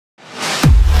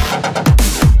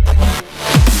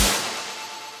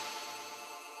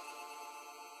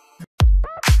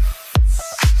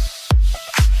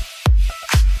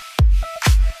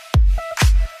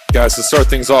guys, to start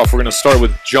things off, we're going to start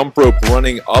with jump rope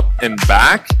running up and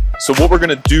back. So what we're going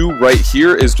to do right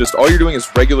here is just, all you're doing is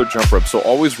regular jump rope. So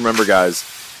always remember, guys,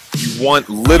 you want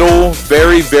little,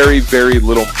 very, very, very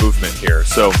little movement here.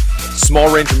 So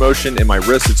small range of motion in my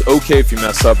wrist. It's okay if you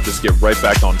mess up, just get right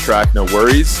back on track, no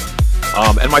worries.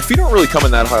 And my feet aren't really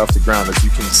coming that high off the ground. As you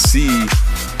can see,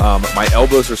 my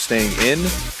elbows are staying in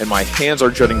and my hands are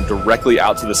jutting directly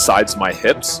out to the sides of my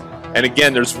hips. And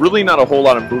again, there's really not a whole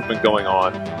lot of movement going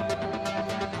on.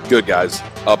 Good, guys.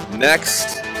 Up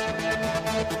next.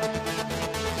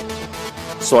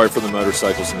 Sorry for the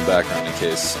motorcycles in the background in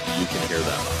case you can hear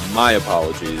them. My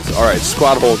apologies. All right,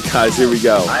 squat hold, guys. Here we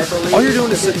go. All you're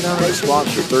doing is sitting down and squat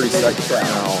for 30 seconds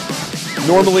now.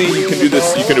 Normally, you can do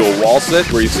this. You can do a wall sit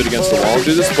where you sit against the wall and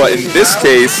do this. But in this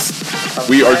case,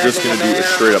 we are just going to do a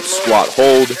straight up squat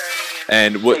hold.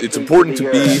 And it's important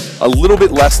to be a little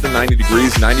bit less than 90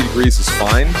 degrees. 90 degrees is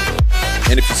fine.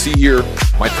 And if you see here,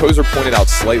 my toes are pointed out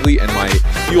slightly and my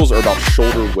heels are about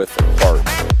shoulder width apart.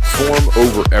 Form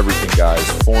over everything, guys.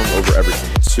 Form over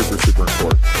everything. It's super, super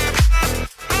important.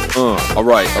 All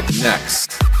right, up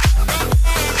next,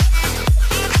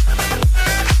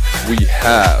 we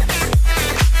have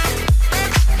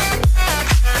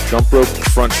jump rope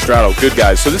front straddle. Good,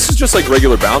 guys. So this is just like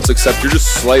regular bounce, except you're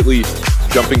just slightly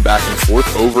jumping back and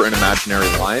forth over an imaginary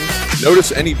line.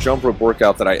 Notice any jump rope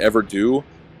workout that I ever do,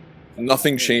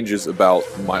 nothing changes about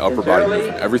my upper body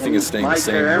movement. Everything is staying the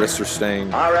same. Wrists are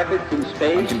staying.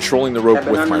 I'm controlling the rope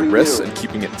with my wrists and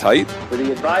keeping it tight.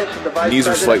 Knees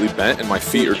are slightly bent and my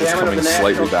feet are just coming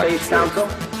slightly back and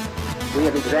forth. We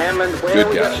have examined where Good,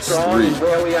 we are guys. strong 3, and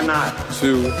where we are not,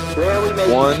 2, where we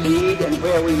may 1. succeed and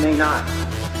where we may not.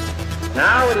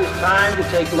 Now it is time to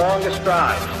take longer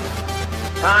strides.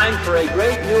 Time for a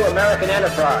great new American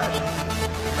enterprise.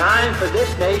 Time for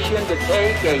this nation to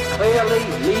take a clearly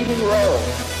leading role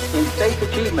in state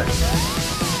achievement.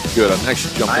 Good. Up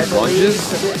next, jumping lunges.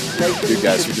 Good,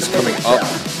 guys. You're just coming up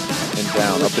and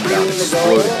down,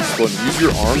 exploding, exploding. Use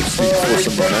your arms to for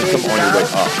some momentum on your way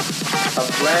up.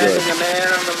 Of landing a man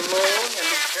on the moon and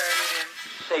returning him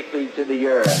safely to the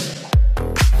earth.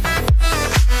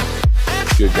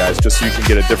 Good, guys. Just so you can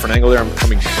get a different angle there, I'm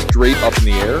coming straight up in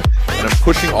the air and I'm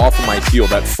pushing off of my heel.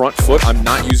 That front foot, I'm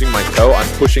not using my toe. I'm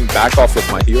pushing back off with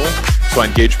my heel so I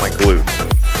engage my glute.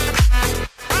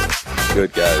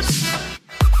 Good, guys.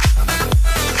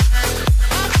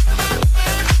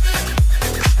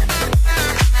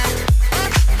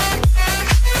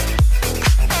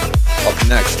 Up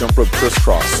next, jump rope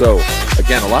crisscross. So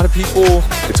again, a lot of people,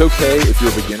 it's okay if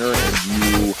you're a beginner and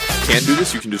you can do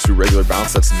this. You can just do regular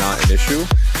bounce. That's not an issue.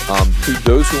 To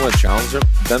those who want to challenge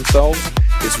themselves,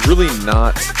 it's really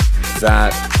not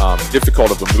that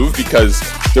difficult of a move because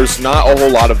there's not a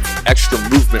whole lot of extra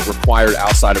movement required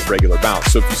outside of regular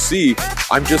bounce. So if you see,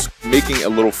 I'm just making a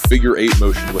little figure 8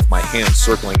 motion with my hands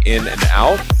circling in and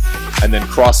out and then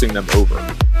crossing them over.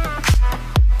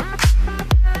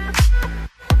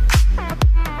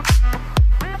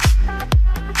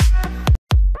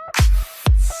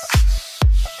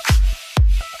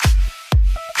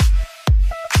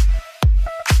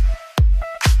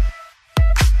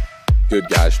 Good,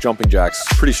 guys. Jumping jacks,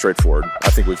 pretty straightforward.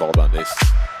 I think we've all done this.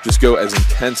 Just go as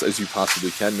intense as you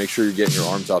possibly can. Make sure you're getting your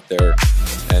arms out there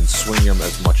and swing them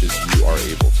as much as you are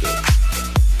able to.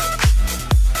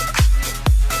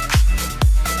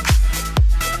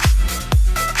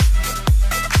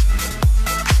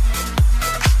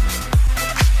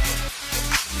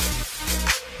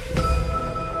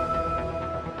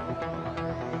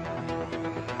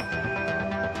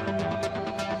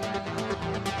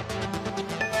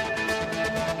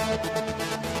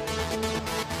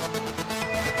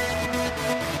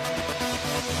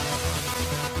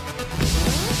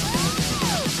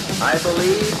 I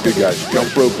believe. Good, guys.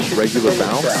 Jump rope, regular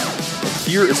bounce. And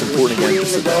here it's important again,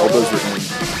 just that the elbows are in,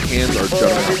 hands are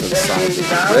jutting out to the sides of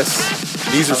the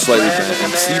wrists, knees are slightly bent,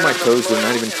 and see my toes, they're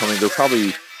not even coming, they're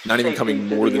probably not even coming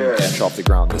more than an inch off the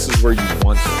ground. This is where you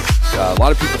want a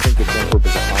lot of people think that jump rope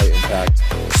is a high impact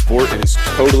sport. It is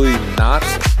totally not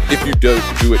if you do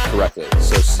it correctly.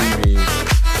 So see me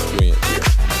doing it here.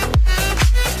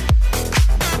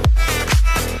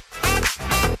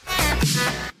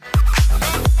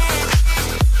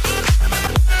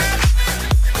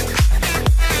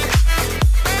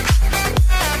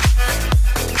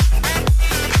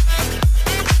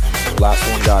 Last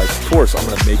one, guys. Of course, I'm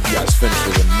going to make you guys finish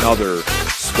with another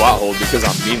squat hold because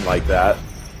I'm mean like that.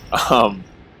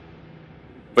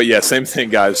 But yeah, same thing,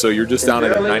 guys. So you're just down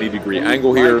at a 90-degree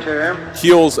angle here.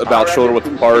 Heels about shoulder width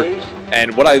apart.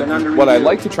 And what I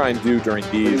like to try and do during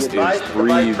these is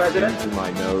breathe into my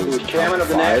nose to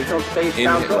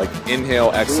 5.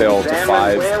 Inhale, exhale to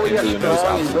 5 into the nose,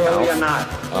 out to the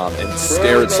mouth, and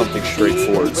stare at something straight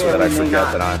forward so that I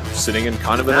forget that I'm sitting in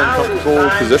kind of an uncomfortable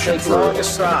position for a